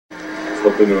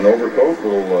Slipped into an overcoat, a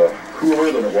little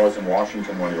cooler than it was in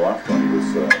Washington when he left, when he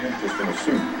was, I think, just in a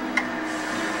suit.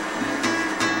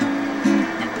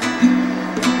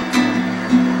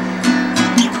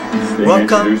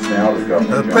 Welcome, now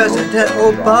to President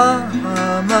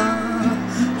Obama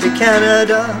to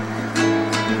Canada.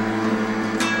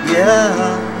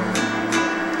 Yeah.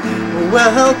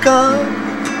 Welcome,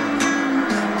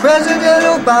 President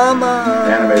Obama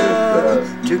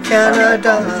to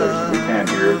Canada. We can't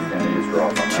hear it, and he's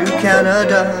dropped on to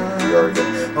Canada.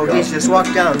 Oh, he's just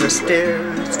walked down the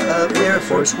stairs of Air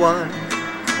Force One.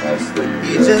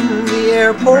 He's in the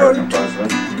airport.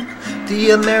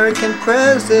 The American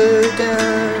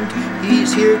president,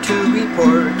 he's here to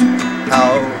report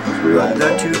how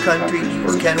the two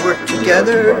countries can work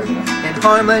together in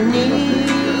harmony,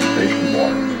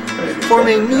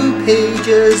 forming new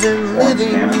pages in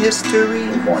living history.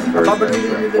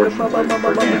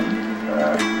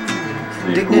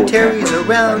 Dignitaries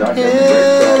around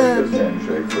him,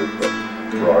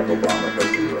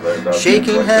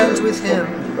 shaking hands with him,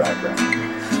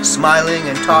 smiling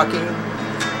and talking.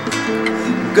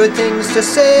 Good things to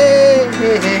say.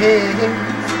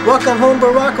 Welcome home,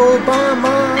 Barack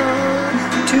Obama,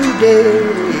 today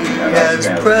as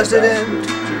President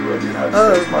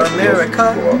of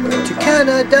America to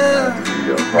Canada.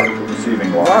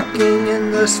 Walking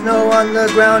in the snow on the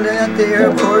ground at the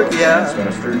airport, yeah.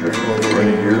 Minister during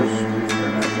many years,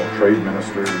 international trade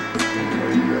minister,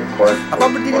 Clark,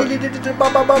 Prime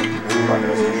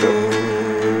Ministership,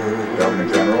 Governor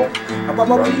General. Now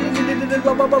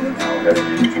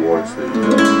heading towards the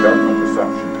government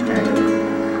reception to Canada,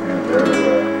 and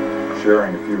they're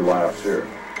sharing a few laughs here.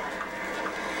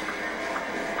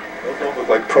 Those don't look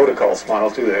like protocol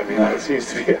smiles, do they? I mean, it seems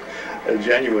to be a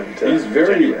genuine. He's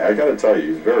very, I got to tell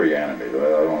you, he's very animated. I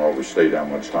don't overstate how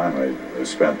much time I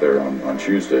spent there on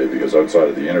Tuesday, because outside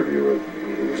of the interview, it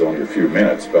was only a few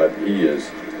minutes, but he is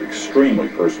extremely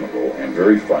personable and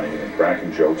very funny and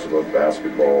cracking jokes about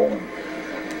basketball and,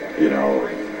 you know,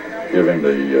 giving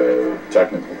the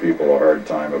technical people a hard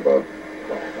time about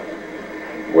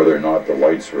whether or not the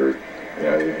lights were, you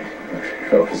know,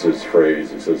 that was his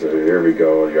phrase. He says, here we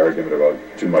go, the argument about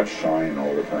too much shine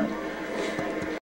all the time.